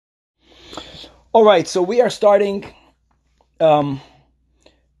All right, so we are starting the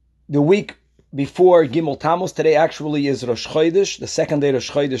week before Gimel Tammuz. Today actually is Rosh Chodesh, the second day of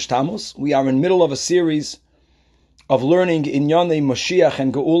Rosh Chodesh Tammuz. We are in the middle of a series of learning Inyonei Moshiach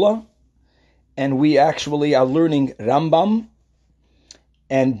and Geula, and we actually are learning Rambam.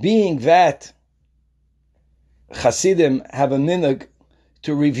 And being that Hasidim have a minhag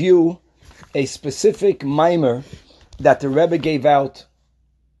to review a specific mimer that the Rebbe gave out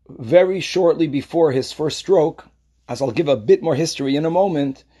very shortly before his first stroke, as I'll give a bit more history in a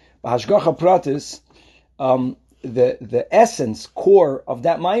moment, Hashgacha Pratis, the essence, core of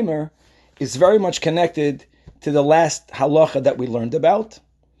that mimer is very much connected to the last halacha that we learned about.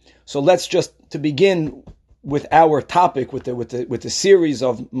 So let's just, to begin with our topic, with the series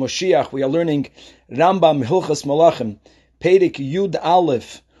of Moshiach, we are learning Rambam Hilchas Malachim, Perek Yud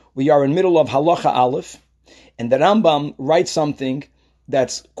Aleph. We are in middle of halacha Aleph, and the Rambam writes something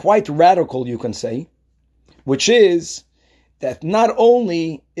that's quite radical, you can say, which is that not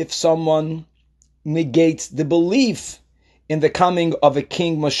only if someone negates the belief in the coming of a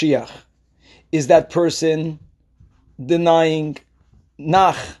king Mashiach, is that person denying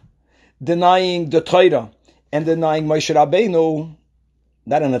Nach, denying the Torah, and denying Moshe Rabbeinu.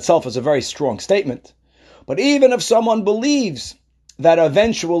 That in itself is a very strong statement. But even if someone believes that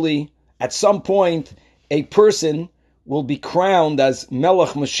eventually, at some point, a person will be crowned as Melech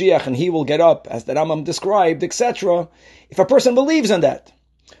Mashiach and he will get up, as the Rambam described, etc. If a person believes in that,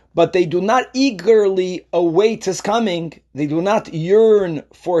 but they do not eagerly await his coming, they do not yearn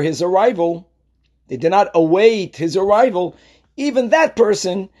for his arrival, they do not await his arrival, even that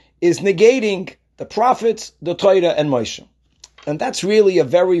person is negating the prophets, the Torah, and Moshe. And that's really a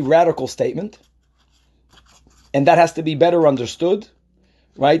very radical statement. And that has to be better understood.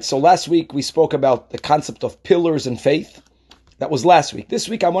 Right? So last week we spoke about the concept of pillars in faith. That was last week. This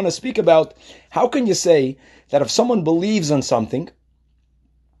week I want to speak about how can you say that if someone believes in something,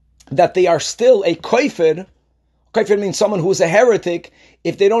 that they are still a kofer. Kofer means someone who is a heretic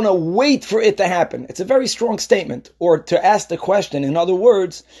if they don't wait for it to happen. It's a very strong statement. Or to ask the question, in other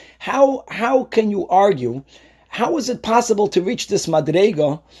words, how can you argue? How is it possible to reach this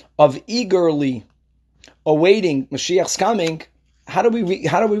madrega of eagerly awaiting Mashiach's coming? How do we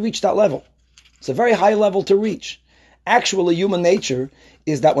reach that level? It's a very high level to reach. Actually, human nature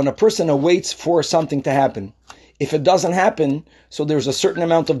is that when a person awaits for something to happen, if it doesn't happen, so there's a certain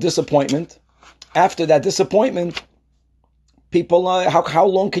amount of disappointment. After that disappointment, people, how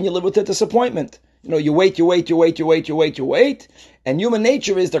long can you live with the disappointment? You wait, and human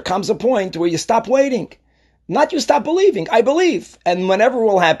nature is there comes a point where you stop waiting. Not you stop believing. I believe, and whenever it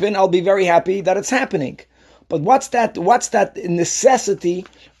will happen, I'll be very happy that it's happening. But what's that necessity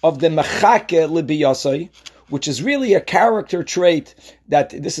of the mechake libiyasai, which is really a character trait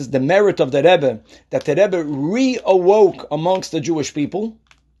that this is the merit of the Rebbe, that the Rebbe reawoke amongst the Jewish people.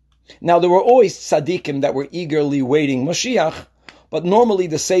 Now there were always tzaddikim that were eagerly waiting Mashiach, but normally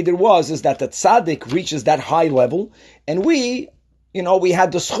the seder is that the tzaddik reaches that high level, and we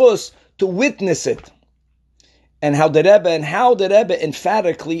had the schus to witness it. And how the Rebbe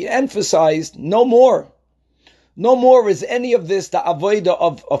emphatically emphasized no more. No more is any of this the avodah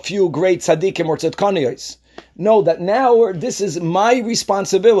of a few great tzaddikim or tzadkaniyos. No, that now this is my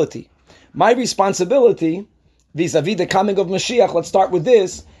responsibility. My responsibility vis-a-vis the coming of Mashiach, let's start with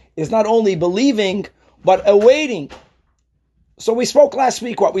this, is not only believing, but awaiting. So we spoke last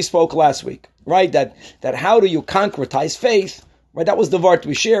week what we spoke last week, right? That how do you concretize faith? Right? That was the vart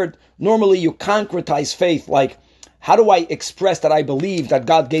we shared. Normally you concretize faith like, how do I express that I believe that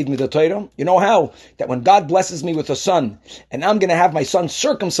God gave me the Torah? You know how? That when God blesses me with a son, and I'm going to have my son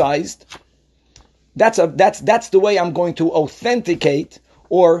circumcised, that's the way I'm going to authenticate,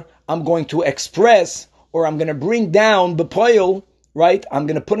 or I'm going to express, or I'm going to bring down the poil, right? I'm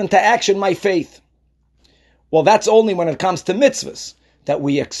going to put into action my faith. Well, that's only when it comes to mitzvahs, that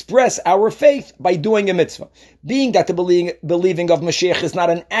we express our faith by doing a mitzvah. Being that the believing of Mashiach is not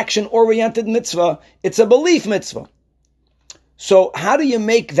an action-oriented mitzvah, it's a belief mitzvah. So how do you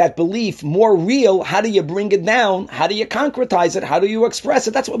make that belief more real? How do you bring it down? How do you concretize it? How do you express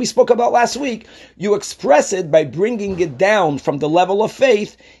it? That's what we spoke about last week. You express it by bringing it down from the level of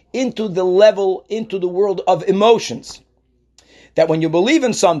faith into the world of emotions. That when you believe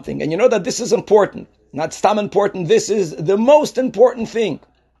in something, and you know that this is important, not stam important, this is the most important thing.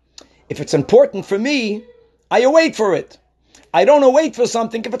 If it's important for me, I await for it. I don't await for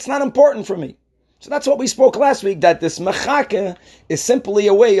something if it's not important for me. So that's what we spoke last week, that this mechake is simply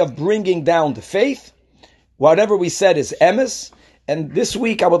a way of bringing down the faith. Whatever we said is emes. And this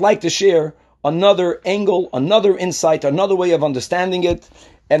week I would like to share another angle, another insight, another way of understanding it.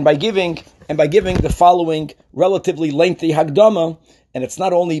 and by giving the following relatively lengthy Hagdama, and it's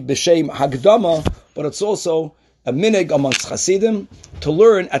not only B'Shem Hagdama, but it's also a minig amongst Hasidim to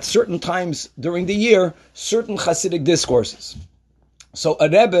learn at certain times during the year certain Hasidic discourses. So a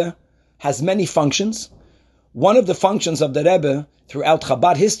Rebbe has many functions. One of the functions of the Rebbe throughout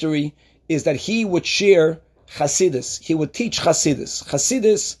Chabad history is that he would share Hasidus. He would teach Hasidus.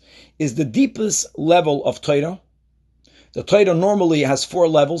 Hasidus is the deepest level of Torah. The Torah normally has 4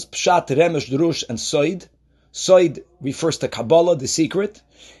 levels: Pshat, Remesh, Drush, and Soid. Soid refers to Kabbalah, the secret.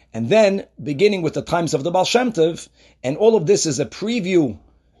 And then, beginning with the times of the Baal Shem Tov, and all of this is a preview,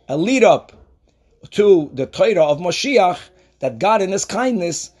 a lead up to the Torah of Moshiach, that God in His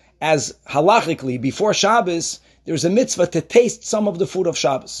kindness, as halachically, before Shabbos, there's a mitzvah to taste some of the food of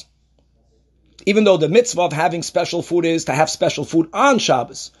Shabbos. Even though the mitzvah of having special food is to have special food on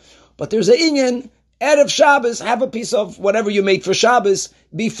Shabbos. But there's an inyan, Erev Shabbos, have a piece of whatever you made for Shabbos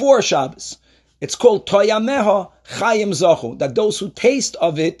before Shabbos. It's called Toyameha Chayim Zachu, that those who taste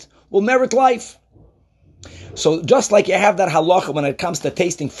of it will merit life. So just like you have that halacha when it comes to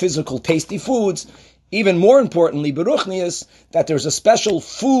tasting physical, tasty foods, even more importantly, Beruchnius, that there's a special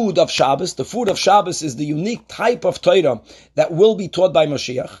food of Shabbos. The food of Shabbos is the unique type of Torah that will be taught by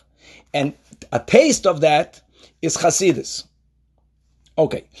Mashiach. And a taste of that is Chasidus.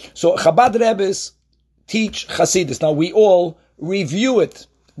 Okay, so Chabad Rebbes teach Chasidus. Now we all review it.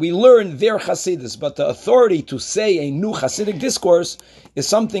 We learn their Chasidus, but the authority to say a new Hasidic discourse is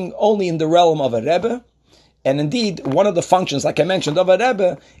something only in the realm of a Rebbe. And indeed, one of the functions, like I mentioned, of a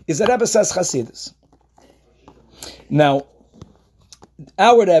Rebbe is a Rebbe says Chasidus. Now,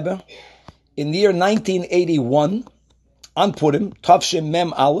 our Rebbe, in the year 1981, on Purim, Tavshim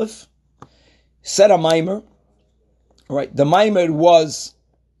Mem Aleph, said a Maimer. Right, the Maimer was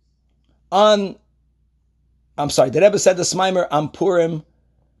the Rebbe said this Maimer on Purim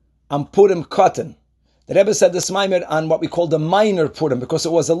Katan. The Rebbe said this Maimer on what we call the minor Purim, because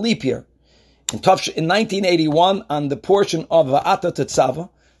it was a leap year. In 1981, on the portion of Va'ata Tetzava,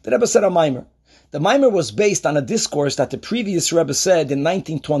 the Rebbe said a Maimer. The Maimer was based on a discourse that the previous Rebbe said in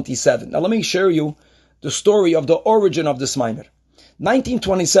 1927. Now let me share you the story of the origin of this Maimer.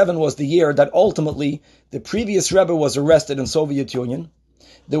 1927 was the year that ultimately the previous Rebbe was arrested in Soviet Union.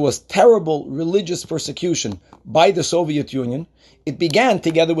 There was terrible religious persecution by the Soviet Union. It began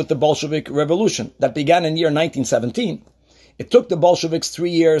together with the Bolshevik Revolution that began in the year 1917. It took the Bolsheviks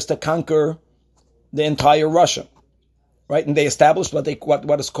 3 years to conquer the entire Russia, right? And they established what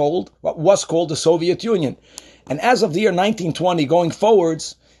was called the Soviet Union. And as of the year 1920 going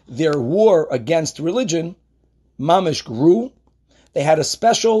forwards, their war against religion, mamish, grew. They had a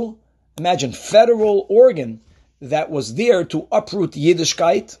special, federal organ that was there to uproot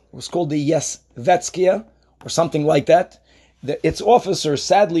Yiddishkeit. It was called the Yesvetskia, or something like that. Its officers,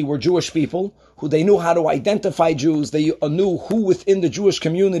 sadly, were Jewish people who they knew how to identify Jews. They knew who within the Jewish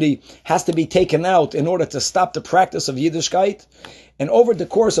community has to be taken out in order to stop the practice of Yiddishkeit. And over the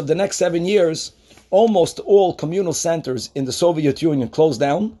course of the next 7 years, almost all communal centers in the Soviet Union closed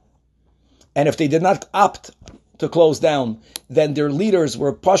down. And if they did not opt to close down, then their leaders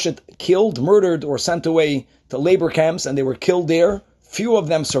were killed, murdered, or sent away to labor camps, and they were killed there. Few of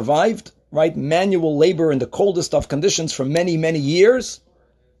them survived, right? Manual labor in the coldest of conditions for many, many years.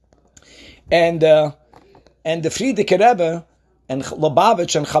 And the Frierdiker Rebbe and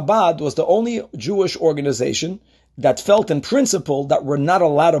Lubavitch and Chabad was the only Jewish organization that felt in principle that we're not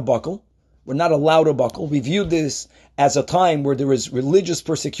allowed to buckle. We're not allowed to buckle. We viewed this as a time where there is religious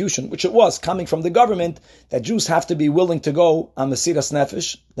persecution, which it was, coming from the government, that Jews have to be willing to go on Mesiras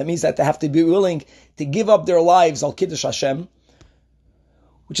Nefesh. That means that they have to be willing to give up their lives al Kiddush Hashem,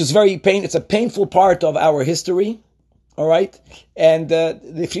 which is it's a painful part of our history, all right? And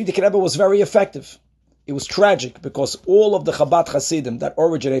the Frierdiker Rebbe was very effective. It was tragic because all of the Chabad Hasidim that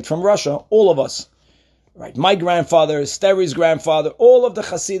originate from Russia, all of us, right? My grandfather, Steri's grandfather, all of the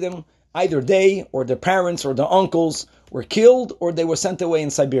Hasidim, either they or their parents or their uncles were killed or they were sent away in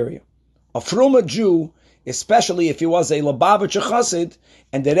Siberia. A Fruma Jew, especially if he was a Lubavitcher Chassid,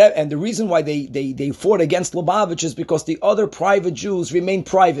 and the reason why they fought against Lubavitch is because the other private Jews remained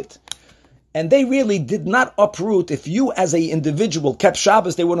private. And they really did not uproot. If you as an individual kept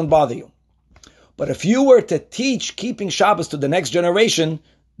Shabbos, they wouldn't bother you. But if you were to teach keeping Shabbos to the next generation,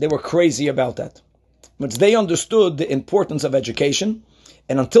 they were crazy about that. But they understood the importance of education.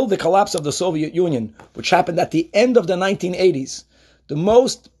 And until the collapse of the Soviet Union, which happened at the end of the 1980s, the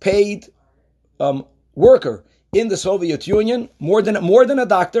most paid worker in the Soviet Union, more than a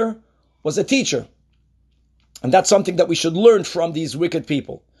doctor, was a teacher. And that's something that we should learn from these wicked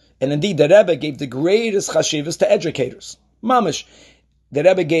people. And indeed, the Rebbe gave the greatest chashivas to educators. Mamish, the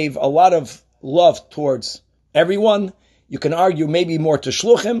Rebbe gave a lot of love towards everyone. You can argue maybe more to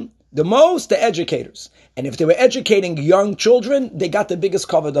shluchim, the most the educators. And if they were educating young children, they got the biggest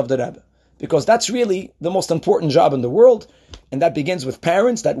kavod of the Rebbe. Because that's really the most important job in the world. And that begins with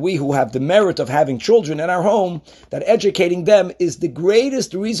parents, that we who have the merit of having children in our home, that educating them is the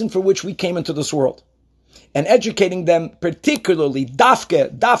greatest reason for which we came into this world. And educating them, particularly,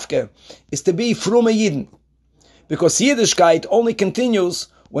 dafke, is to be frume Yidden. Because Yiddishkeit only continues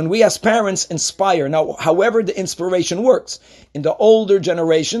when we as parents inspire. Now, however the inspiration works. In the older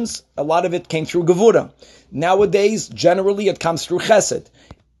generations, a lot of it came through Gevura. Nowadays, generally, it comes through Chesed.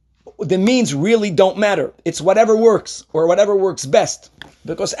 The means really don't matter. It's whatever works, or whatever works best.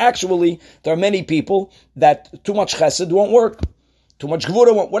 Because actually, there are many people that too much Chesed won't work. Too much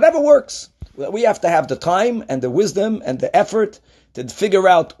Gevura won't, whatever works. We have to have the time and the wisdom and the effort to figure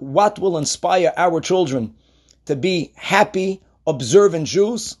out what will inspire our children to be happy, observant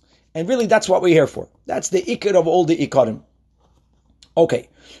Jews. And really, that's what we're here for. That's the ikar of all the ikarim. Okay,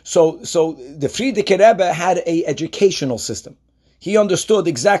 so the Frierdiker Rebbe had a educational system. He understood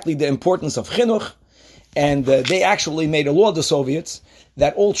exactly the importance of chinuch, and they actually made a law, the Soviets,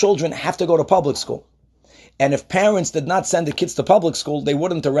 that all children have to go to public school. And if parents did not send the kids to public school, they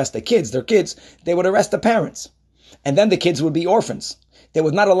wouldn't arrest their kids, they would arrest the parents. And then the kids would be orphans. They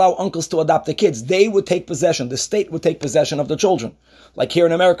would not allow uncles to adopt the kids. They would take possession. The state would take possession of the children. Like here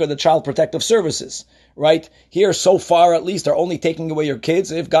in America, the Child Protective Services, right? Here, so far at least, are only taking away your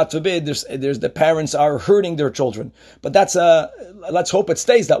kids if, God forbid, there's the parents are hurting their children. But that's let's hope it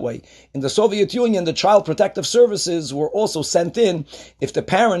stays that way. In the Soviet Union, the Child Protective Services were also sent in. If the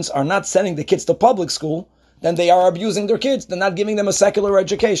parents are not sending the kids to public school, then they are abusing their kids. They're not giving them a secular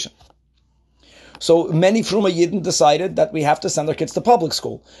education. So many Fruma Yidden decided that we have to send our kids to public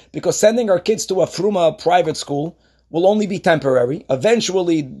school, because sending our kids to a Fruma private school will only be temporary.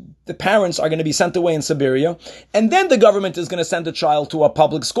 Eventually, the parents are going to be sent away in Siberia, and then the government is going to send a child to a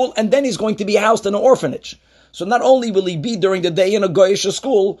public school, and then he's going to be housed in an orphanage. So not only will he be during the day in a Goyish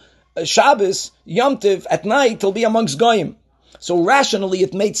school, Shabbos, Yom Tiv, at night, he'll be amongst Goyim. So rationally,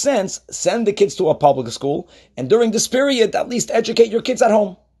 it made sense, send the kids to a public school, and during this period, at least educate your kids at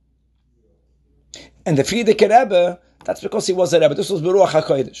home. And the Frierdiker Rebbe, that's because he was a Rebbe. This was Beruach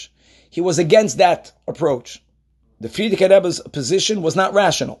HaKodesh. He was against that approach. The Frierdiker Rebbe's position was not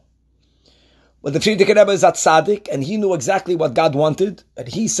rational. But the Frierdiker Rebbe is a tzaddik, and he knew exactly what God wanted. And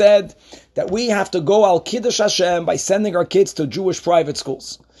he said that we have to go al Kiddush Hashem by sending our kids to Jewish private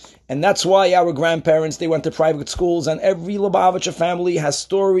schools. And that's why our grandparents, they went to private schools, and every Lubavitcher family has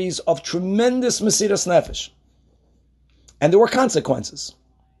stories of tremendous Mesiras Nefesh. And there were consequences.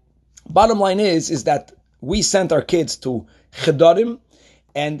 Bottom line is that we sent our kids to Chedarim,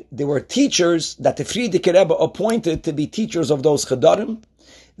 and there were teachers that the Frierdiker Rebbe appointed to be teachers of those Chedarim.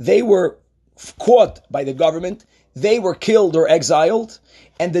 They were caught by the government, they were killed or exiled,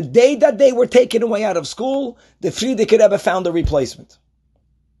 and the day that they were taken away out of school, the Frierdiker Rebbe found a replacement.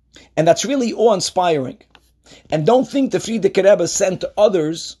 And that's really awe-inspiring. And don't think the Frierdiker Rebbe sent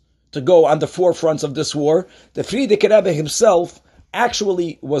others to go on the forefronts of this war. The Frierdiker Rebbe himself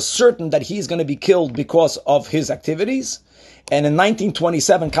actually was certain that he's going to be killed because of his activities. And in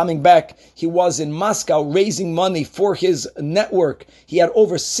 1927, coming back, he was in Moscow raising money for his network. He had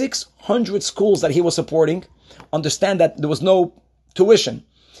over 600 schools that he was supporting. Understand that there was no tuition.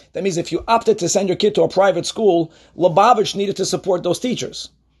 That means if you opted to send your kid to a private school, Lubavitch needed to support those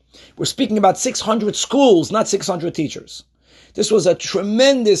teachers. We're speaking about 600 schools, not 600 teachers. This was a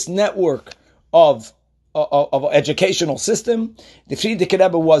tremendous network of educational system. The Frierdiker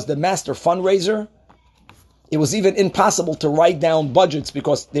Rebbe was the master fundraiser. It was even impossible to write down budgets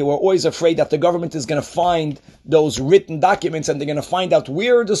because they were always afraid that the government is going to find those written documents and they're going to find out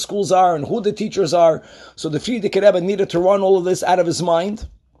where the schools are and who the teachers are. So the Frierdiker Rebbe needed to run all of this out of his mind.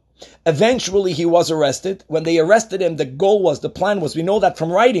 Eventually he was arrested. When they arrested him, the plan was, we know that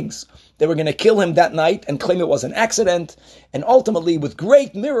from writings, they were going to kill him that night and claim it was an accident. And ultimately, with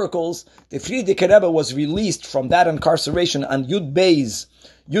great miracles, the Frierdiker Rebbe was released from that incarceration on Yud Beis,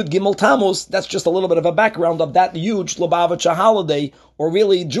 Yud Gimel Tammuz. That's just a little bit of a background of that huge Lubavitcher holiday, or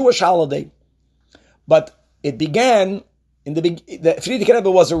really Jewish holiday. But it began, the Frierdiker Rebbe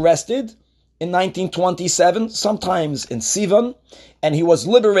was arrested in 1927, sometimes in Sivan, and he was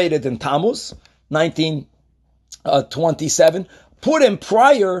liberated in Tammuz, 1927. Purim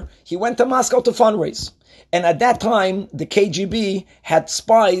prior, he went to Moscow to fundraise. And at that time, the KGB had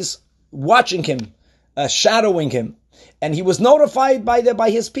spies watching him, shadowing him. And he was notified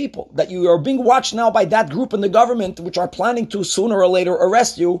by his people that you are being watched now by that group in the government, which are planning to sooner or later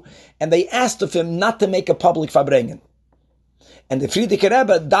arrest you. And they asked of him not to make a public farbrengen. And the Frierdiker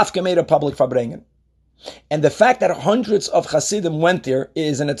Rebbe, Dafke made a public Farbrengen. And the fact that hundreds of Hasidim went there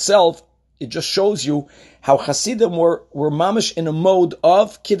is in itself, it just shows you how Hasidim were mamish in a mode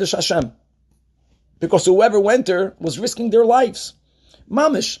of Kiddush Hashem. Because whoever went there was risking their lives.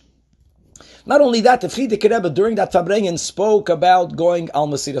 Mamish. Not only that, the Frierdiker Rebbe during that Farbrengen spoke about going al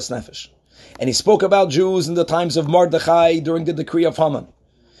Mesiras Nefesh. And he spoke about Jews in the times of Mordechai during the decree of Haman.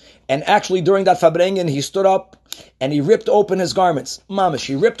 And actually during that Farbrengen, he stood up and he ripped open his garments. Mamish,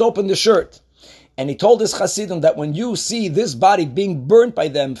 he ripped open the shirt. And he told his Hasidim that when you see this body being burnt by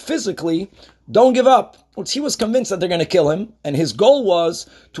them physically, don't give up. He was convinced that they're going to kill him. And his goal was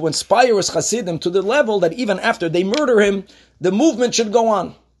to inspire his Hasidim to the level that even after they murder him, the movement should go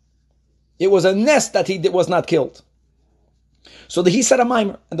on. It was a nest that he was not killed. So he said a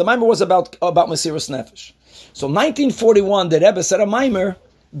mimer. And the mimer was about Mesiras Nefesh. So 1941, the Rebbe said a mimer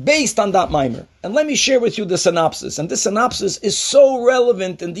based on that mimer. And let me share with you the synopsis. And this synopsis is so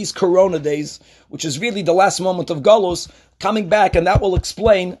relevant in these Corona days, which is really the last moment of Galus, coming back, and that will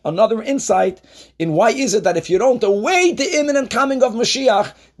explain another insight in why is it that if you don't await the imminent coming of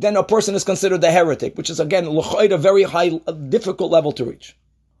Mashiach, then a person is considered a heretic, which is again a very high, difficult level to reach.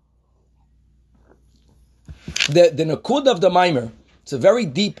 The Nakuda of the mimer, it's a very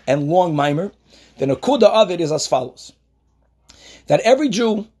deep and long mimer. The Nakuda of it is as follows. That every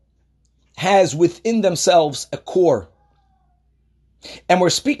Jew has within themselves a core. And we're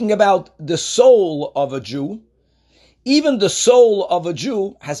speaking about the soul of a Jew. Even the soul of a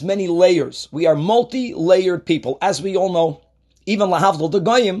Jew has many layers. We are multi-layered people. As we all know, even Lahavdol the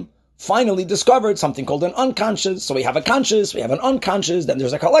Goyim finally discovered something called an unconscious. So we have a conscious, we have an unconscious, then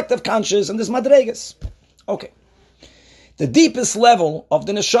there's a collective conscious, and there's Madregas. Okay. The deepest level of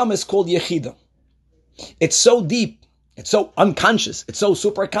the Neshama is called Yechida. It's so deep. It's so unconscious, it's so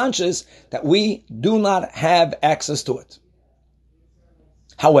superconscious that we do not have access to it.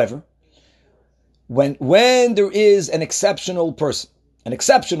 However, when there is an exceptional person, an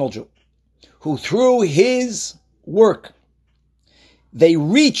exceptional Jew, who through his work, they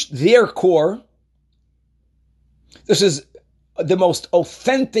reached their core, this is the most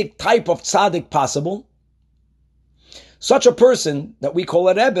authentic type of tzaddik possible, such a person that we call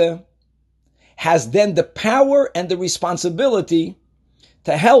a Rebbe, has then the power and the responsibility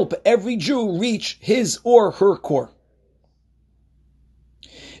to help every Jew reach his or her core.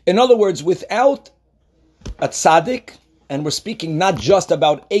 In other words, without a tzaddik, and we're speaking not just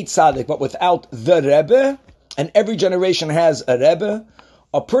about a tzaddik, but without the Rebbe, and every generation has a Rebbe,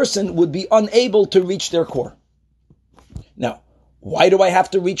 a person would be unable to reach their core. Now, why do I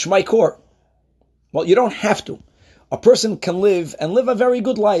have to reach my core? Well, you don't have to. A person can live a very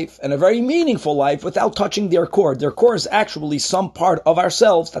good life and a very meaningful life without touching their core. Their core is actually some part of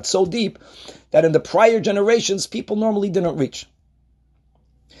ourselves that's so deep that in the prior generations, people normally didn't reach.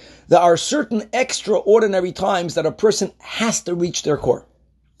 There are certain extraordinary times that a person has to reach their core.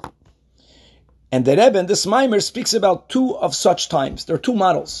 And the Rebbe in this Maimer speaks about two of such times. There are two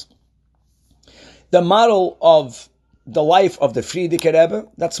models. The model of the life of the Frierdiker Rebbe,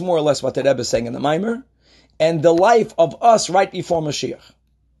 that's more or less what the Rebbe is saying in the Maimer, and the life of us right before Mashiach.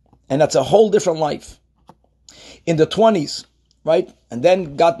 And that's a whole different life. In the 20s, right? And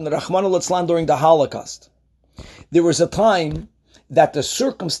then got in Rahman al-Islam during the Holocaust. There was a time that the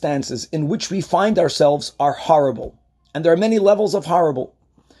circumstances in which we find ourselves are horrible. And there are many levels of horrible.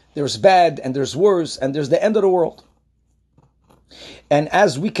 There's bad, and there's worse, and there's the end of the world. And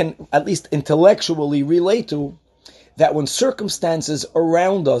as we can at least intellectually relate to, that when circumstances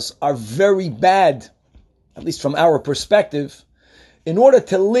around us are very bad, at least from our perspective, in order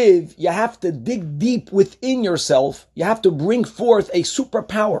to live, you have to dig deep within yourself. You have to bring forth a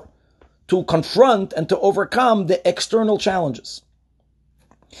superpower to confront and to overcome the external challenges.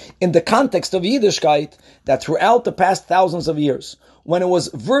 In the context of Yiddishkeit, that throughout the past thousands of years, when it was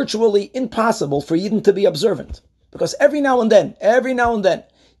virtually impossible for Yidden to be observant, because every now and then,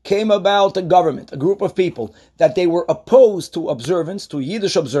 came about a government, a group of people, that they were opposed to observance, to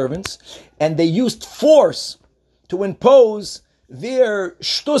Yiddish observance, and they used force to impose their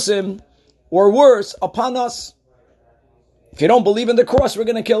shtusim, or worse, upon us. If you don't believe in the cross, we're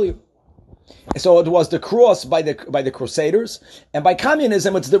going to kill you. So it was the cross by the Crusaders, and by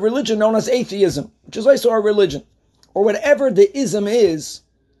communism, it's the religion known as atheism, which is also our religion, or whatever the ism is,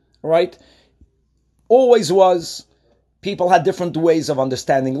 right? Always was. People had different ways of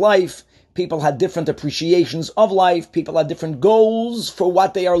understanding life. People had different appreciations of life. People had different goals for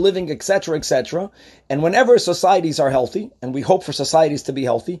what they are living, etc., etc. And whenever societies are healthy, and we hope for societies to be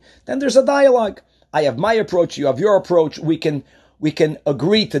healthy, then there's a dialogue. I have my approach, you have your approach. We can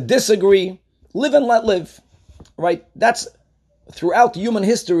agree to disagree. Live and let live, right? That's throughout human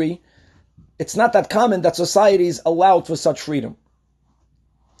history, it's not that common that societies allowed for such freedom.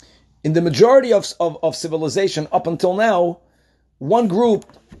 In the majority of civilization up until now, one group,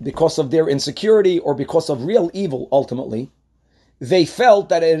 because of their insecurity or because of real evil ultimately, they felt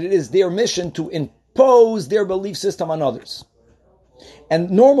that it is their mission to impose their belief system on others.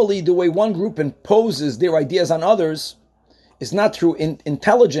 And normally the way one group imposes their ideas on others is not through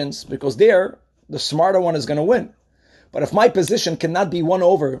intelligence, because there, the smarter one is going to win. But if my position cannot be won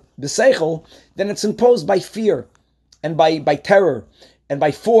over b'seichel, then it's imposed by fear and by terror and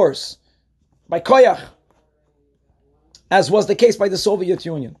by force, by koyach, as was the case by the Soviet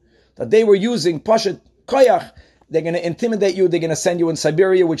Union, that they were using pashut koyach. They're going to intimidate you, they're going to send you in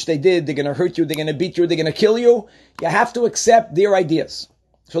Siberia, which they did, they're going to hurt you, they're going to beat you, they're going to kill you. You have to accept their ideas.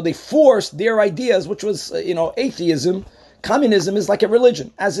 So they forced their ideas, which was, atheism. Communism is like a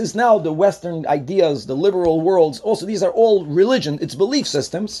religion, as is now the Western ideas, the liberal worlds. Also, these are all religion, it's belief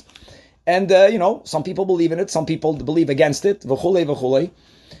systems. And, some people believe in it, some people believe against it, v'chulei, v'chulei.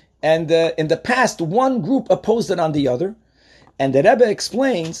 And in the past, one group opposed it on the other. And the Rebbe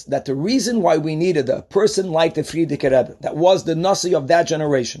explains that the reason why we needed a person like the Frierdiker Rebbe, that was the Nasi of that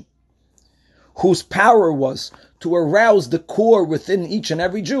generation, whose power was to arouse the core within each and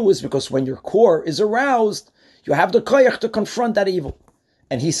every Jew, is because when your core is aroused, you have the koyach to confront that evil.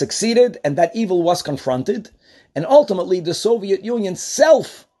 And he succeeded, and that evil was confronted. And ultimately, the Soviet Union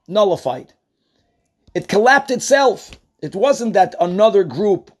self-nullified. It collapsed itself. It wasn't that another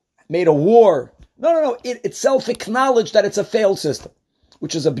group made a war. No. It itself acknowledged that it's a failed system,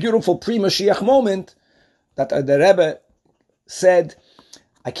 which is a beautiful pre-Mashiach moment that the Rebbe said,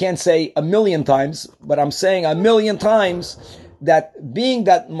 I can't say 1,000,000 times, but I'm saying 1,000,000 times, that being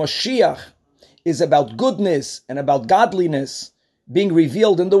that Mashiach is about goodness and about godliness being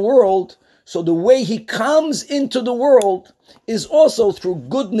revealed in the world, so the way he comes into the world is also through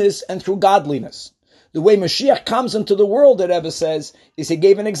goodness and through godliness. The way Mashiach comes into the world, the Rebbe says, is he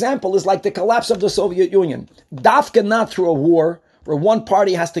gave an example, is like the collapse of the Soviet Union. Dafka not through a war, where one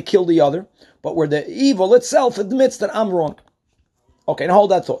party has to kill the other, but where the evil itself admits that I'm wrong. Okay, now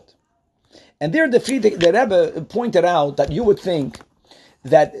hold that thought. And there the Rebbe pointed out that you would think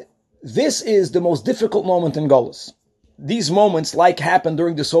that this is the most difficult moment in Golus. These moments, like happened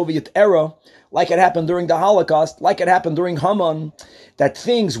during the Soviet era, like it happened during the Holocaust, like it happened during Haman, that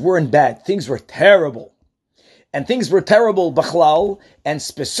things weren't bad, things were terrible. And things were terrible b'chlal, and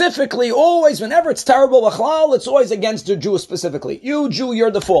specifically, always, whenever it's terrible b'chlal, it's always against the Jew specifically. You Jew,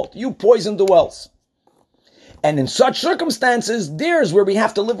 you're the fault. You poisoned the wells. And in such circumstances, there's where we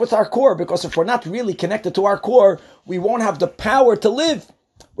have to live with our core, because if we're not really connected to our core, we won't have the power to live.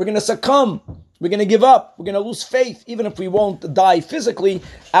 We're going to succumb. We're going to give up. We're going to lose faith. Even if we won't die physically,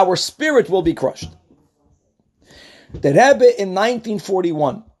 our spirit will be crushed. The Rebbe in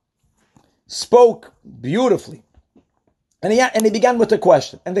 1941 spoke beautifully. And he began with a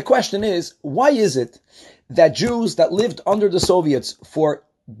question. And the question is, why is it that Jews that lived under the Soviets for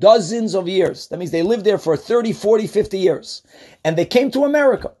dozens of years, that means they lived there for 30, 40, 50 years, and they came to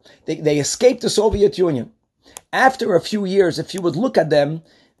America, they escaped the Soviet Union. After a few years, if you would look at them,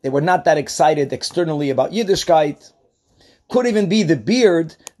 they were not that excited externally about Yiddishkeit. Could even be the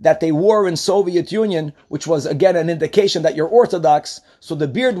beard that they wore in Soviet Union, which was again an indication that you're Orthodox. So the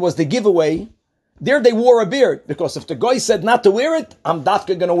beard was the giveaway. There they wore a beard, because if the guy said not to wear it, I'm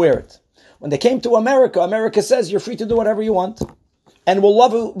dafka going to wear it. When they came to America, America says you're free to do whatever you want. And we'll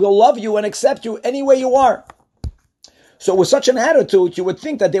love you and accept you any way you are. So with such an attitude, you would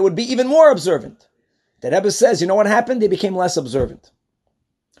think that they would be even more observant. The Rebbe says, you know what happened? They became less observant.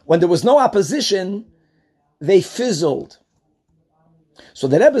 When there was no opposition, they fizzled. So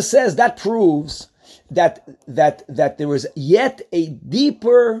the Rebbe says that proves that there was yet a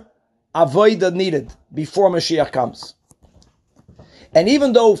deeper avodah needed before Mashiach comes. And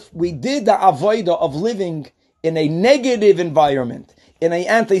even though we did the avodah of living in a negative environment, in an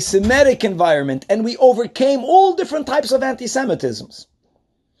anti-Semitic environment, and we overcame all different types of anti-Semitisms,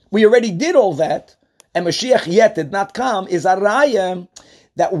 we already did all that, and Mashiach yet did not come, is a raya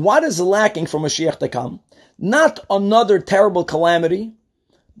that what is lacking for Mashiach to come, not another terrible calamity,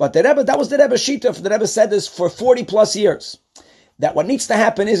 but the Rebbe, that was the Rebbe Shita. The Rebbe said this for 40 plus years, that what needs to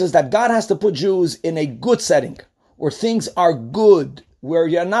happen is that God has to put Jews in a good setting, where things are good, where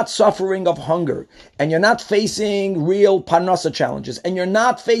you're not suffering of hunger, and you're not facing real parnasa challenges, and you're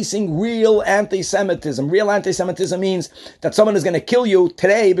not facing real anti-Semitism. Real anti-Semitism means that someone is going to kill you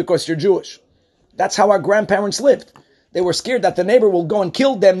today because you're Jewish. That's how our grandparents lived. They were scared that the neighbor will go and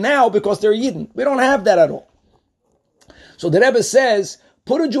kill them now because they're Yidden. We don't have that at all. So the Rebbe says,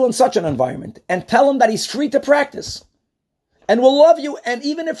 put a Jew in such an environment and tell him that he's free to practice. And we'll love you, and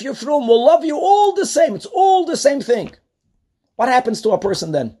even if you're from, we'll love you all the same. It's all the same thing. What happens to a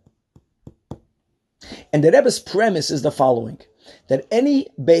person then? And the Rebbe's premise is the following, that any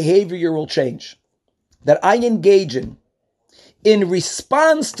behavior will change, that I engage in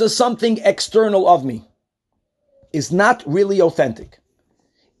response to something external of me, is not really authentic.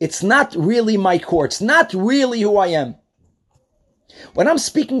 It's not really my core. It's not really who I am. When I'm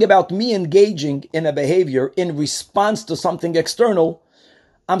speaking about me engaging in a behavior in response to something external,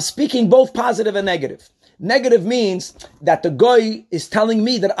 I'm speaking both positive and negative. Negative means that the guy is telling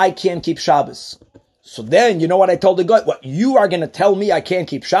me that I can't keep Shabbos. So then, you know what I told the guy? What, you are going to tell me I can't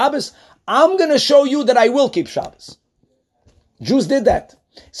keep Shabbos? I'm going to show you that I will keep Shabbos. Jews did that.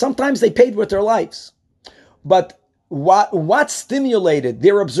 Sometimes they paid with their lives. But what stimulated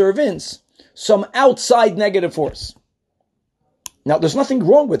their observance? Some outside negative force. Now, there's nothing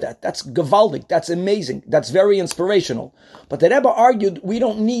wrong with that. That's gewaldig. That's amazing. That's very inspirational. But the Rebbe argued we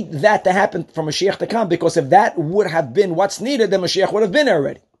don't need that to happen for Mashiach to come, because if that would have been what's needed, then Mashiach would have been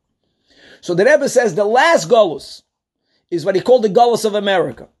already. So the Rebbe says the last Golus is what he called the Golus of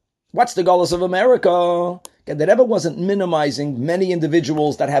America. What's the Golus of America? The Rebbe wasn't minimizing many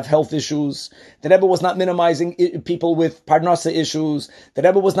individuals that have health issues. The Rebbe was not minimizing people with parnasa issues. The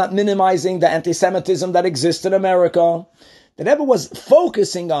Rebbe was not minimizing the anti-Semitism that exists in America. The Rebbe was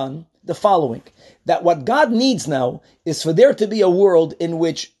focusing on the following, that what God needs now is for there to be a world in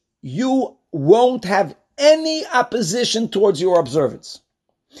which you won't have any opposition towards your observance.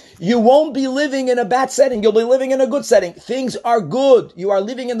 You won't be living in a bad setting. You'll be living in a good setting. Things are good. You are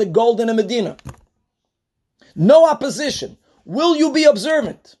living in the golden Medina. No opposition. Will you be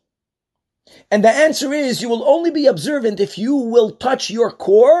observant? And the answer is you will only be observant if you will touch your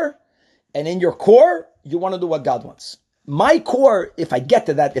core, and in your core, you want to do what God wants. My core, if I get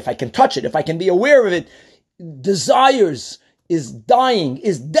to that, if I can touch it, if I can be aware of it, desires, is dying,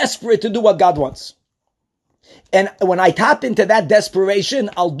 is desperate to do what God wants. And when I tap into that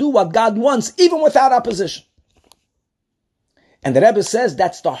desperation, I'll do what God wants, even without opposition. And the Rebbe says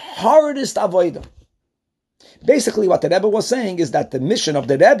that's the hardest avodah. Basically, what the Rebbe was saying is that the mission of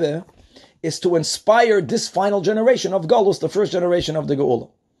the Rebbe is to inspire this final generation of Golus, the first generation of the Geula.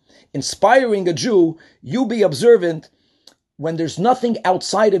 Inspiring a Jew, you be observant when there's nothing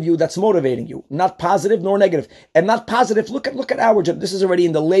outside of you that's motivating you, not positive nor negative. And not positive, look at our job. This is already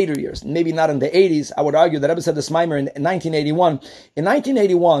in the later years, maybe not in the 80s. I would argue that Rebbe said this Maimer in 1981. In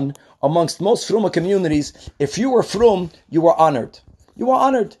 1981, amongst most Fruma communities, if you were Frum, you were honored. You were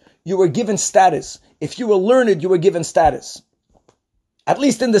honored. You were given status. If you were learned, you were given status. At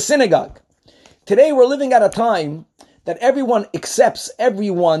least in the synagogue. Today we're living at a time that everyone accepts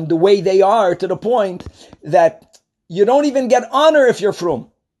everyone the way they are, to the point that you don't even get honor if you're frum.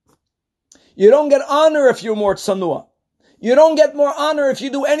 You don't get honor if you're more tsanua. You don't get more honor if you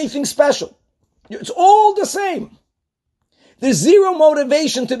do anything special. It's all the same. There's zero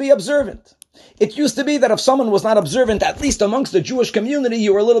motivation to be observant. It used to be that if someone was not observant, at least amongst the Jewish community,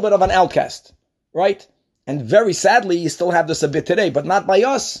 you were a little bit of an outcast, right? And very sadly, you still have this a bit today, but not by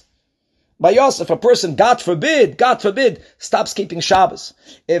us. By us, if a person, God forbid, stops keeping Shabbos,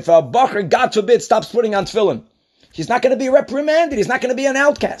 if a bacher, God forbid, stops putting on tefillin, he's not going to be reprimanded. He's not going to be an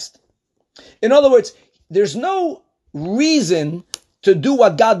outcast. In other words, there's no reason to do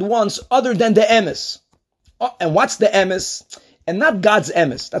what God wants other than the emes. And what's the emes? And not God's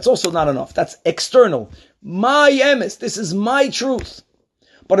emes. That's also not enough. That's external. My emes. This is my truth.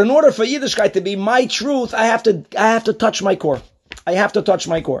 But in order for Yiddishkeit to be my truth, I have to touch my core. I have to touch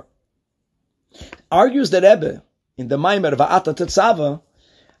my core. Argues the Rebbe in the Maimer Va'ata Tetzava,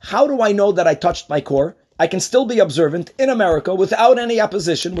 how do I know that I touched my core? I can still be observant in America without any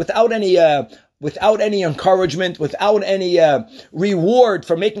opposition, without any encouragement, without any reward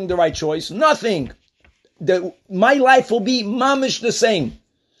for making the right choice. Nothing. My life will be mamish the same.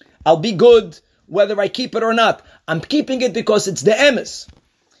 I'll be good whether I keep it or not. I'm keeping it because it's the emes.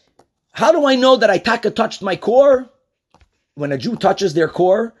 How do I know that I touched my core? When a Jew touches their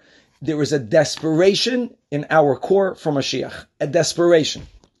core, there is a desperation in our core for Mashiach. A desperation.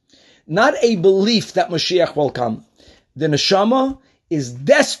 Not a belief that Mashiach will come. The neshama is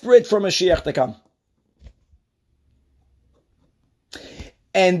desperate for Mashiach to come.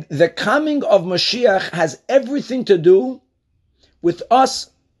 And the coming of Mashiach has everything to do with us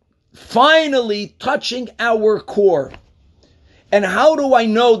finally touching our core. And how do I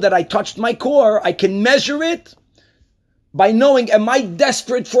know that I touched my core? I can measure it by knowing, am I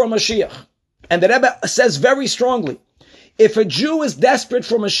desperate for Mashiach? And the Rebbe says very strongly, if a Jew is desperate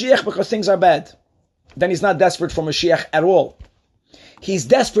for Mashiach because things are bad, then he's not desperate for Mashiach at all. He's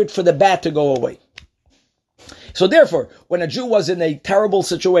desperate for the bad to go away. So therefore, when a Jew was in a terrible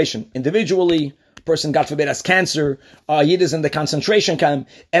situation, individually, person, God forbid, has cancer, Yid is in the concentration camp,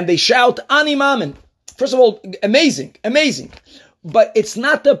 and they shout, Ani Mamen. First of all, amazing. But it's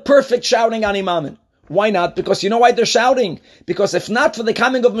not the perfect shouting Ani Mamen. Why not? Because you know why they're shouting? Because if not for the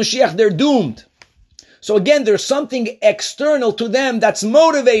coming of Mashiach, they're doomed. So again, there's something external to them that's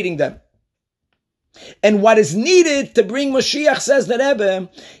motivating them. And what is needed to bring Mashiach, says the Rebbe,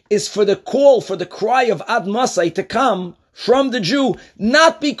 is for the call, for the cry of Ad Masai to come from the Jew,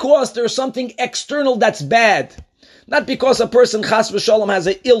 not because there's something external that's bad, not because a person, chas v'shalom, has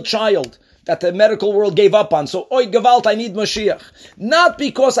an ill child that the medical world gave up on. So, oi gewalt, I need Mashiach. Not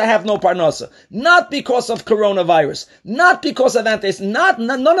because I have no parnasa, not because of coronavirus, not because of none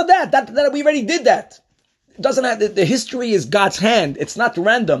of that. That we already did that. It doesn't have, the history is God's hand. It's not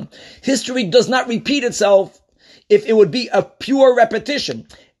random. History does not repeat itself if it would be a pure repetition.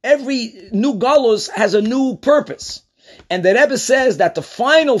 Every new galus has a new purpose. And the Rebbe says that the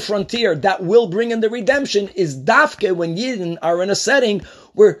final frontier that will bring in the redemption is dafke, when Yidden are in a setting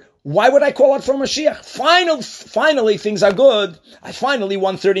where, why would I call out for Mashiach? Finally things are good. I finally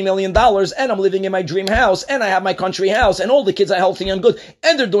won $30 million and I'm living in my dream house and I have my country house and all the kids are healthy and good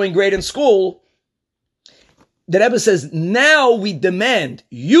and they're doing great in school. The Rebbe says, now we demand,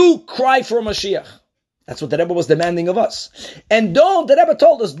 you cry for Mashiach. That's what the Rebbe was demanding of us. And the Rebbe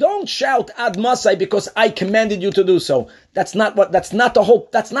told us, don't shout Ad Masai because I commanded you to do so. That's not the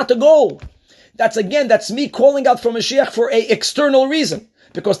hope. That's not the goal. That's me calling out for Mashiach for a external reason.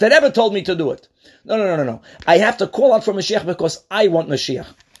 Because the Rebbe told me to do it. No. I have to call out for Mashiach because I want Mashiach.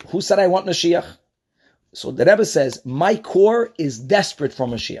 Who said I want Mashiach? So the Rebbe says, my core is desperate for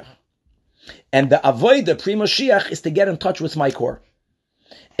Mashiach. And the avodah pre-Mashiach is to get in touch with my core.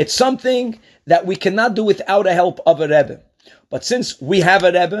 It's something that we cannot do without the help of a Rebbe. But since we have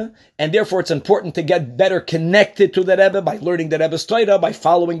a Rebbe, and therefore it's important to get better connected to the Rebbe by learning the Rebbe's Torah, by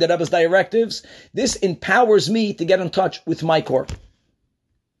following the Rebbe's directives, this empowers me to get in touch with my core.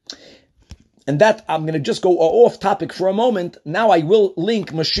 And that, I'm going to just go off topic for a moment. Now I will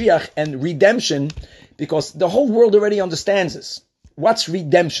link Mashiach and redemption, because the whole world already understands this. What's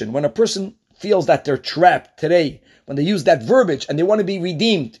redemption? When a person feels that they're trapped today, when they use that verbiage and they want to be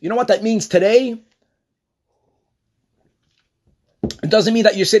redeemed, you know what that means today? It doesn't mean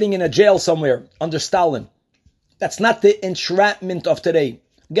that you're sitting in a jail somewhere under Stalin. That's not the entrapment of today.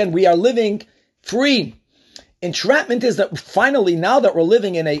 Again, we are living free. Entrapment is that finally, now that we're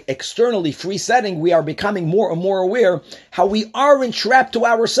living in an externally free setting, we are becoming more and more aware how we are entrapped to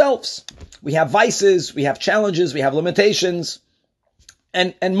ourselves. We have vices, we have challenges, we have limitations.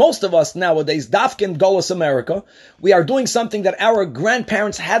 And most of us nowadays, Dafkin Golos America, we are doing something that our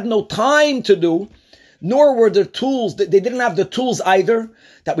grandparents had no time to do, nor were there tools. They didn't have the tools either,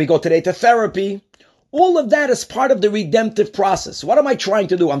 that we go today to therapy. All of that is part of the redemptive process. What am I trying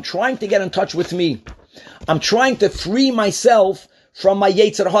to do? I'm trying to get in touch with me. I'm trying to free myself from my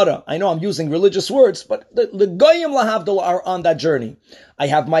Yetzer Hara. I know I'm using religious words, but the Goyim Lahavdil are on that journey. I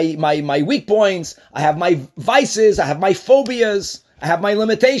have my weak points, I have my vices, I have my phobias, I have my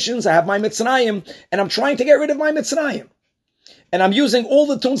limitations, I have my Mitzrayim, and I'm trying to get rid of my Mitzrayim. And I'm using all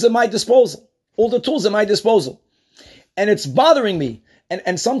the tools at my disposal. And it's bothering me.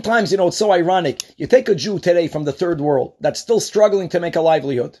 And sometimes, it's so ironic. You take a Jew today from the third world that's still struggling to make a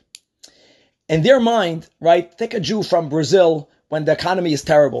livelihood. In their mind, right, take a Jew from Brazil when the economy is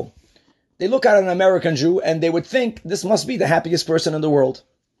terrible. They look at an American Jew and they would think this must be the happiest person in the world.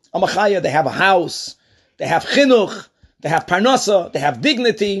 Amachaya, they have a house, they have chinuch, they have parnasa, they have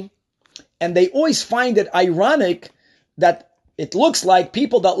dignity, and they always find it ironic that it looks like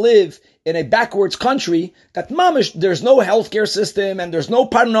people that live in a backwards country, that mamish, there's no healthcare system, and there's no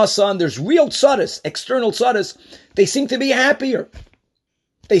parnasa, and there's real tzaddis, external tzaddis, they seem to be happier.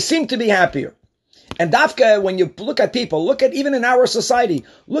 And dafka, when you look at people, look at even in our society,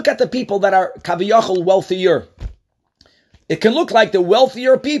 look at the people that are kaviyachol wealthier. It can look like the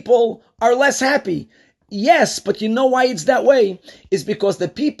wealthier people are less happy. Yes, but you know why it's that way? Is because the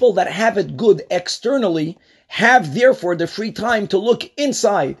people that have it good externally have therefore the free time to look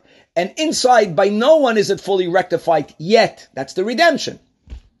inside. And inside, by no one is it fully rectified yet. That's the redemption.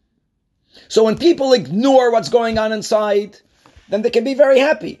 So when people ignore what's going on inside, then they can be very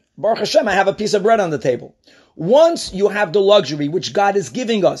happy. Baruch Hashem, I have a piece of bread on the table. Once you have the luxury, which God is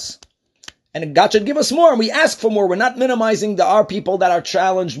giving us, and God should give us more, and we ask for more. We're not minimizing our people that are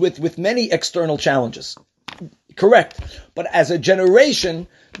challenged with many external challenges. Correct. But as a generation,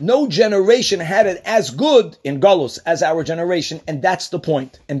 no generation had it as good in Galus as our generation, and that's the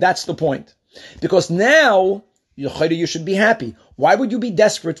point. Because now, you should be happy. Why would you be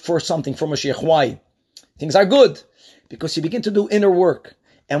desperate for something from Mashiach? Why? Things are good because you begin to do inner work.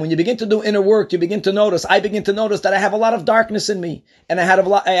 And when you begin to do inner work, you begin to notice, I begin to notice that I have a lot of darkness in me, and I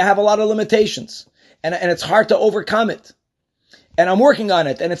have a lot of limitations, and it's hard to overcome it. And I'm working on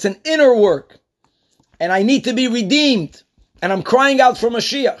it, and it's an inner work. And I need to be redeemed. And I'm crying out for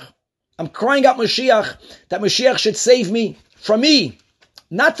Mashiach. I'm crying out Mashiach, that Mashiach should save me,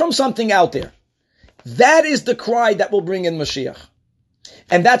 not from something out there. That is the cry that will bring in Mashiach.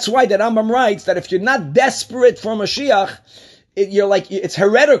 And that's why the Rambam writes that if you're not desperate for Mashiach, it's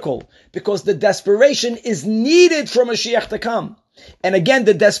heretical, because the desperation is needed for Mashiach to come. And again,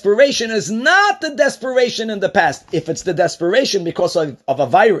 the desperation is not the desperation in the past. If it's the desperation because of a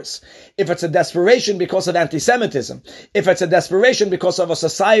virus, if it's a desperation because of anti-Semitism, if it's a desperation because of a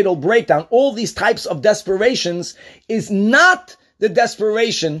societal breakdown, all these types of desperations is not the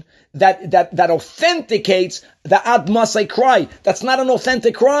desperation that authenticates the Ad Masai cry. That's not an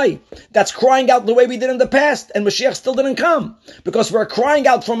authentic cry. That's crying out the way we did in the past, and Mashiach still didn't come, because we're crying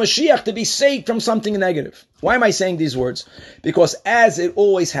out for Mashiach to be saved from something negative. Why am I saying these words? Because as it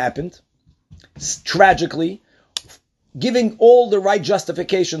always happened, tragically, giving all the right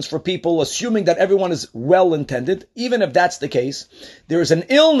justifications for people, assuming that everyone is well-intended, even if that's the case, there is an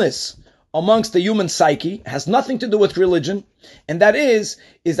illness amongst the human psyche, has nothing to do with religion, and that is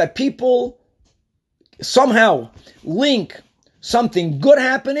that people somehow link something good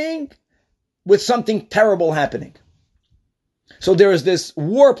happening with something terrible happening. So there is this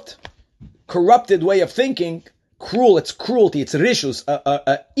warped, corrupted way of thinking, it's cruelty, it's rishus,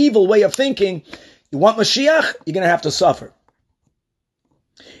 a evil way of thinking. You want Mashiach, you're going to have to suffer.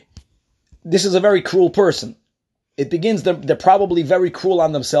 This is a very cruel person. It begins, they're probably very cruel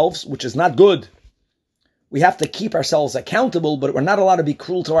on themselves, which is not good. We have to keep ourselves accountable, but we're not allowed to be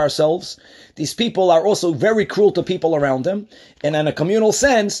cruel to ourselves. These people are also very cruel to people around them. And in a communal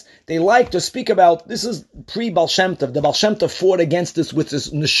sense, they like to speak about, this is pre-Baal Shem Tov. The Baal Shem Tov fought against this with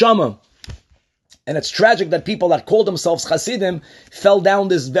his neshama. And it's tragic that people that call themselves Hasidim fell down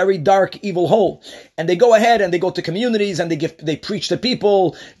this very dark, evil hole. And they go ahead and they go to communities and they preach to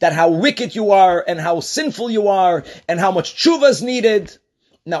people that how wicked you are and how sinful you are and how much tshuva is needed.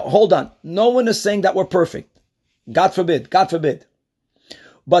 Now, hold on. No one is saying that we're perfect. God forbid. God forbid.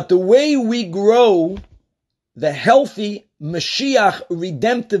 But the way we grow, the healthy Mashiach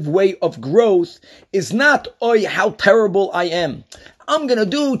redemptive way of growth is not, "Oy, how terrible I am. I'm going to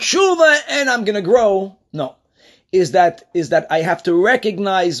do tshuva and I'm going to grow." No. Is that I have to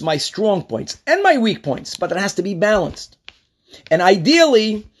recognize my strong points and my weak points, but it has to be balanced. And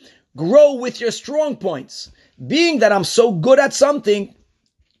ideally, grow with your strong points. Being that I'm so good at something,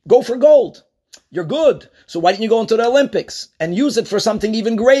 go for gold. You're good. So why didn't you go into the Olympics and use it for something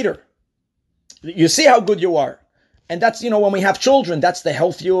even greater? You see how good you are. And that's, when we have children, that's the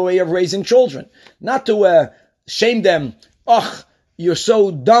healthier way of raising children. Not to shame them. "Oh, you're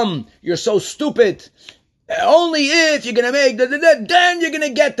so dumb. You're so stupid. Only if you're going to make then you're going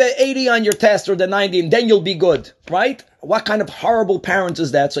to get the 80 on your test or the 90 and then you'll be good." Right? What kind of horrible parent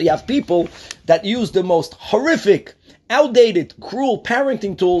is that? So you have people that use the most horrific, outdated, cruel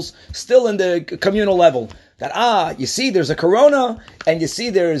parenting tools still in the communal level. That, you see there's a corona and you see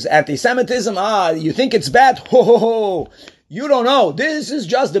there's anti-Semitism. You think it's bad? Ho, ho, ho. You don't know. This is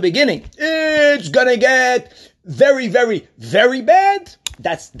just the beginning. It's going to get very, very, very bad.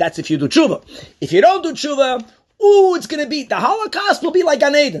 That's if you do tshuva. If you don't do tshuva, it's going to be, the Holocaust will be like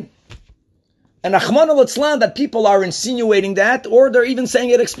Gan Eden. And Achman al-Itzlan, that people are insinuating that, or they're even saying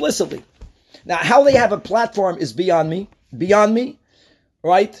it explicitly. Now, how they have a platform is beyond me,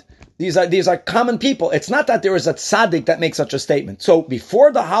 right? These are common people. It's not that there is a tzaddik that makes such a statement. So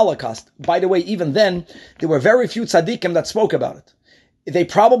before the Holocaust, by the way, even then, there were very few tzaddikim that spoke about it. They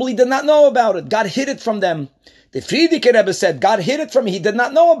probably did not know about it. God hid it from them. The Frierdiker Rebbe said, God hid it from me. He did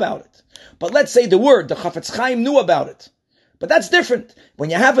not know about it. But let's say the Chafetz Chaim knew about it. But that's different. When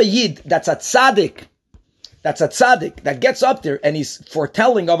you have a Yid that's a tzaddik that gets up there and he's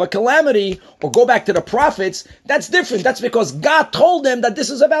foretelling of a calamity, or go back to the prophets, that's different. That's because God told them that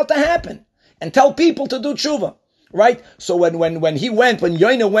this is about to happen and tell people to do tshuva, right? So when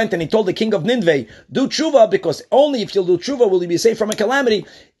Yoina went and he told the king of Nineveh, do tshuva, because only if you'll do tshuva will you be saved from a calamity,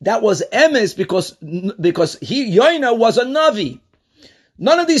 that was emes because Yoina was a Navi.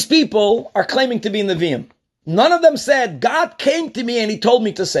 None of these people are claiming to be Nevi'im. None of them said, God came to me and he told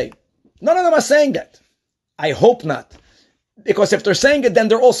me to say. None of them are saying that. I hope not. Because if they're saying it, then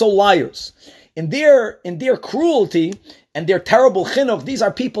they're also liars. In their cruelty and their terrible chinuch, these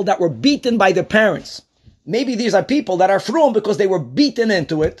are people that were beaten by their parents. Maybe these are people that are frum because they were beaten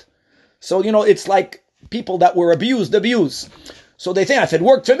into it. So, it's like people that were abused. So they think if it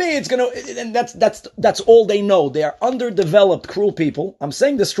worked for me, it's going to, and that's all they know. They are underdeveloped, cruel people. I'm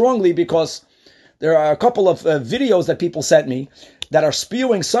saying this strongly because there are a couple of videos that people sent me that are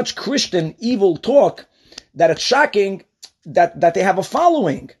spewing such Christian evil talk that it's shocking that they have a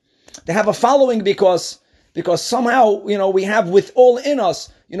following. They have a following because somehow, we have with all in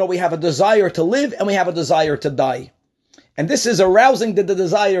us, we have a desire to live and we have a desire to die. And this is arousing the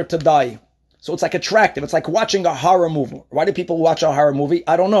desire to die. So it's like attractive. It's like watching a horror movie. Why do people watch a horror movie?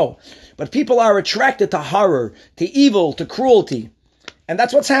 I don't know. But people are attracted to horror, to evil, to cruelty. And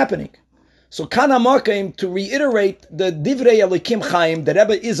that's what's happening. So Kana Makim, to reiterate the Divrei Elikim Chaim, the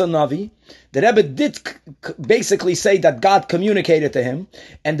Rebbe is a Navi. The Rebbe did basically say that God communicated to him.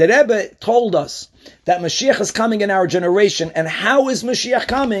 And the Rebbe told us that Mashiach is coming in our generation. And how is Mashiach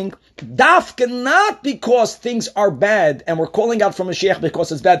coming? Dafka, not because things are bad and we're calling out for Mashiach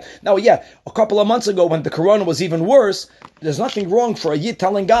because it's bad. Now, a couple of months ago when the Corona was even worse, there's nothing wrong for a Yid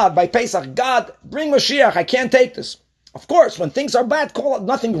telling God by Pesach, God, bring Mashiach, I can't take this. Of course, when things are bad,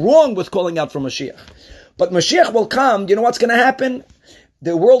 nothing wrong with calling out for Mashiach. But Mashiach will come, you know what's going to happen?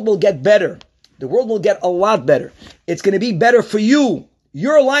 The world will get better. The world will get a lot better. It's going to be better for you.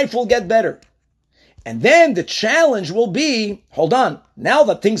 Your life will get better. And then the challenge will be, hold on, now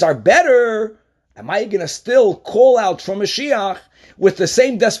that things are better, am I going to still call out for Mashiach with the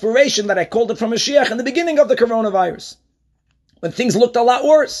same desperation that I called it for Mashiach in the beginning of the coronavirus? When things looked a lot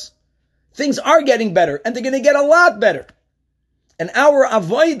worse. Things are getting better, and they're going to get a lot better. And our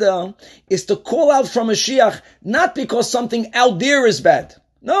avodah is to call out from Mashiach, not because something out there is bad.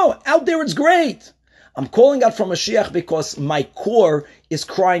 No, out there it's great. I'm calling out from Mashiach because my core is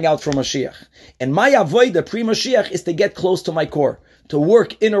crying out for Mashiach. And my avodah pre-Mashiach is to get close to my core, to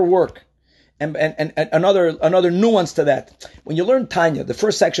work inner work. And another nuance to that. When you learn Tanya, the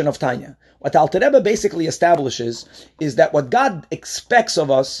first section of Tanya, what Alter Rebbe basically establishes is that what God expects of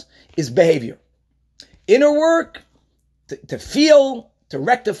us is behavior. Inner work, to feel, to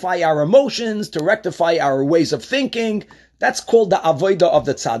rectify our emotions, to rectify our ways of thinking. That's called the avodah of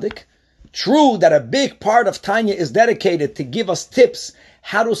the tzaddik. True that a big part of Tanya is dedicated to give us tips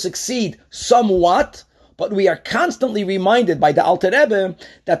how to succeed somewhat, but we are constantly reminded by the Alter Rebbe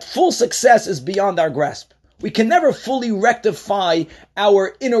that full success is beyond our grasp. We can never fully rectify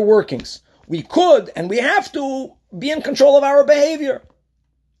our inner workings. We could, and we have to, be in control of our behavior,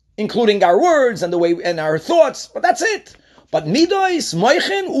 including our words and the way and our thoughts, but that's it. But midos,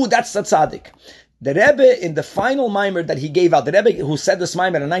 moichin, that's the tzaddik. The Rebbe, in the final mimer that he gave out, the Rebbe who said this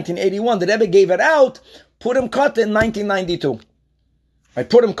mimer in 1981, the Rebbe gave it out, Purim Katan in 1992. Right,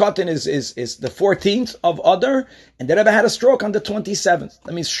 Purim Katan is the 14th of Adar, and the Rebbe had a stroke on the 27th.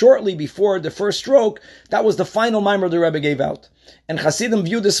 That means shortly before the first stroke, that was the final mimer the Rebbe gave out. And Hasidim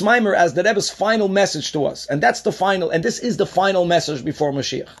view this mimer as the Rebbe's final message to us. And that's the final, and this is the final message before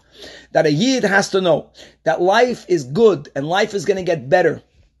Mashiach. That a Yid has to know that life is good and life is going to get better.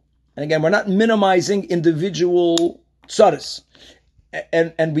 And again, we're not minimizing individual tzaras.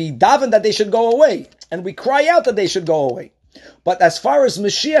 And we daven that they should go away. And we cry out that they should go away. But as far as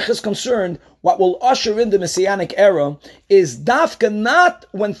Mashiach is concerned, what will usher in the Messianic era is dafka not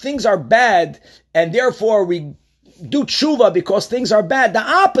when things are bad and therefore we do tshuva because things are bad. The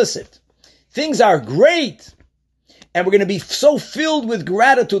opposite. Things are great. And we're going to be so filled with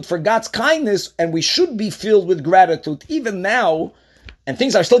gratitude for God's kindness, and we should be filled with gratitude even now, and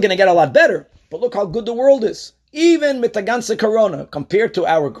things are still going to get a lot better. But look how good the world is. Even with the ganze corona, compared to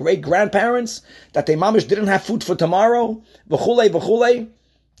our great-grandparents, that they mamish didn't have food for tomorrow, v'chulei,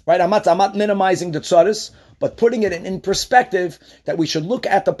 right? I'm not minimizing the tzaras, but putting it in perspective that we should look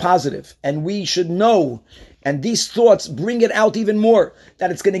at the positive, and we should know, and these thoughts bring it out even more,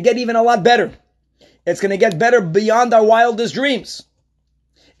 that it's going to get even a lot better. It's going to get better beyond our wildest dreams.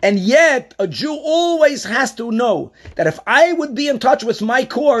 And yet, a Jew always has to know that if I would be in touch with my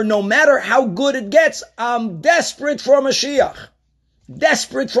core, no matter how good it gets, I'm desperate for Mashiach.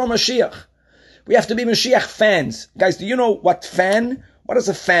 Desperate for Mashiach. We have to be Mashiach fans. Guys, do you know what fan? What is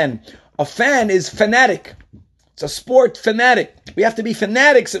a fan? A fan is fanatic. It's a sport fanatic. We have to be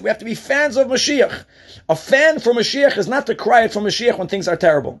fanatics. We have to be fans of Mashiach. A fan for Mashiach is not to cry out for Mashiach when things are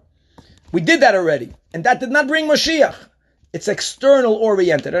terrible. We did that already. And that did not bring Mashiach. It's external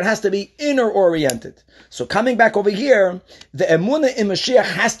oriented. It has to be inner oriented. So coming back over here, the emunah in Mashiach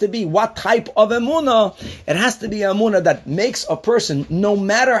has to be what type of emunah? It has to be an emunah that makes a person, no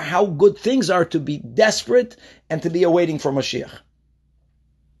matter how good things are, to be desperate and to be awaiting for Mashiach.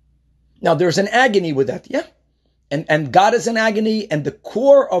 Now there's an agony with that, yeah. And God is in agony, and the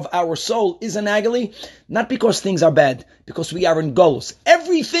core of our soul is in agony, not because things are bad, because we are in Golus.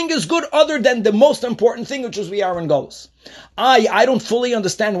 Everything is good other than the most important thing, which is we are in Golus. I don't fully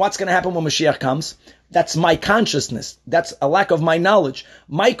understand what's going to happen when Mashiach comes. That's my consciousness. That's a lack of my knowledge.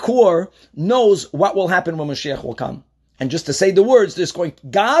 My core knows what will happen when Mashiach will come. And just to say the words,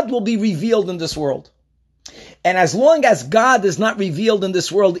 God will be revealed in this world. And as long as God is not revealed in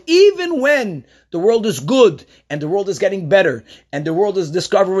this world, even when the world is good and the world is getting better and the world is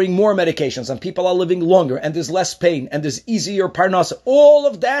discovering more medications and people are living longer and there's less pain and there's easier parnasa, all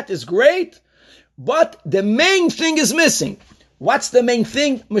of that is great, but the main thing is missing. What's the main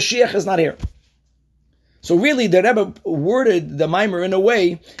thing? Mashiach is not here. So really the Rebbe worded the Maimer in a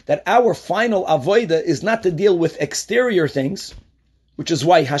way that our final avodah is not to deal with exterior things, which is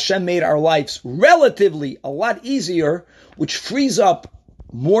why Hashem made our lives relatively a lot easier, which frees up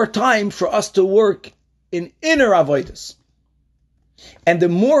more time for us to work in inner avodas. And the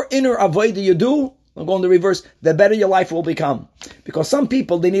more inner avodah you do, I'm going to reverse, the better your life will become. Because some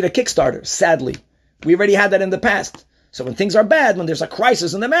people, they need a Kickstarter, sadly. We already had that in the past. So when things are bad, when there's a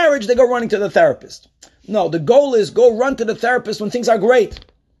crisis in the marriage, they go running to the therapist. No, the goal is go run to the therapist when things are great.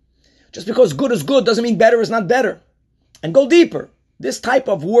 Just because good is good doesn't mean better is not better. And go deeper. This type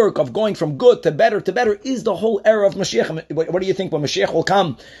of work of going from good to better is the whole era of Mashiach. What do you think when Mashiach will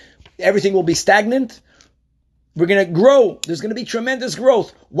come? Everything will be stagnant? We're going to grow. There's going to be tremendous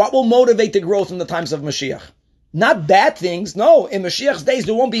growth. What will motivate the growth in the times of Mashiach? Not bad things. No, in Mashiach's days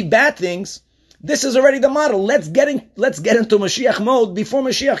there won't be bad things. This is already the model. Let's get into Mashiach mode before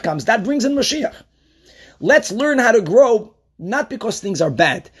Mashiach comes. That brings in Mashiach. Let's learn how to grow. Not because things are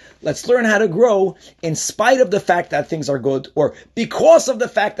bad. Let's learn how to grow in spite of the fact that things are good, or because of the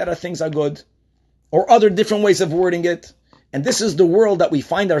fact that things are good, or other different ways of wording it. And this is the world that we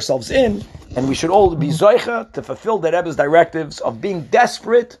find ourselves in, and we should all be zoicha to fulfill the Rebbe's directives of being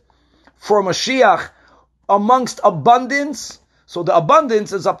desperate for Mashiach amongst abundance. So the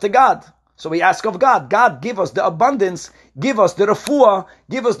abundance is up to God. So we ask of God, God, give us the abundance, give us the refuah,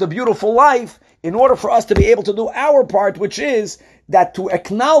 give us the beautiful life, in order for us to be able to do our part, which is that to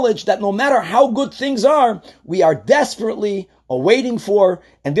acknowledge that no matter how good things are, we are desperately awaiting for,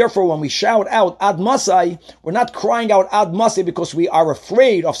 and therefore when we shout out Ad Masai, we're not crying out Ad Masai because we are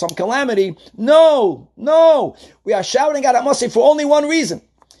afraid of some calamity. No, we are shouting out Ad Masai for only one reason,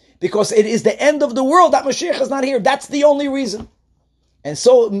 because it is the end of the world that Mashiach is not here. That's the only reason. And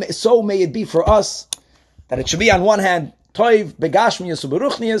so may it be for us, that it should be on one hand, Toiv, Begashmias,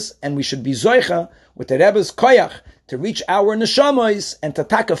 Uberuchnias, and we should be Zoicha with the Rebbe's Koyach to reach our Neshamois and to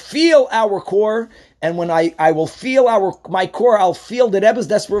taka feel our core. And when I will feel my core, I'll feel the Rebbe's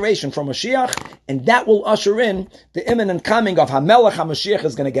desperation from Mashiach, and that will usher in the imminent coming of HaMelech. HaMashiach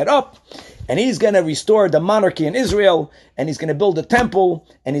is going to get up, and he's going to restore the monarchy in Israel, and he's going to build a temple,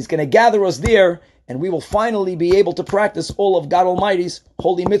 and he's going to gather us there, and we will finally be able to practice all of God Almighty's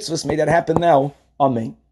holy mitzvahs. May that happen now. Amen.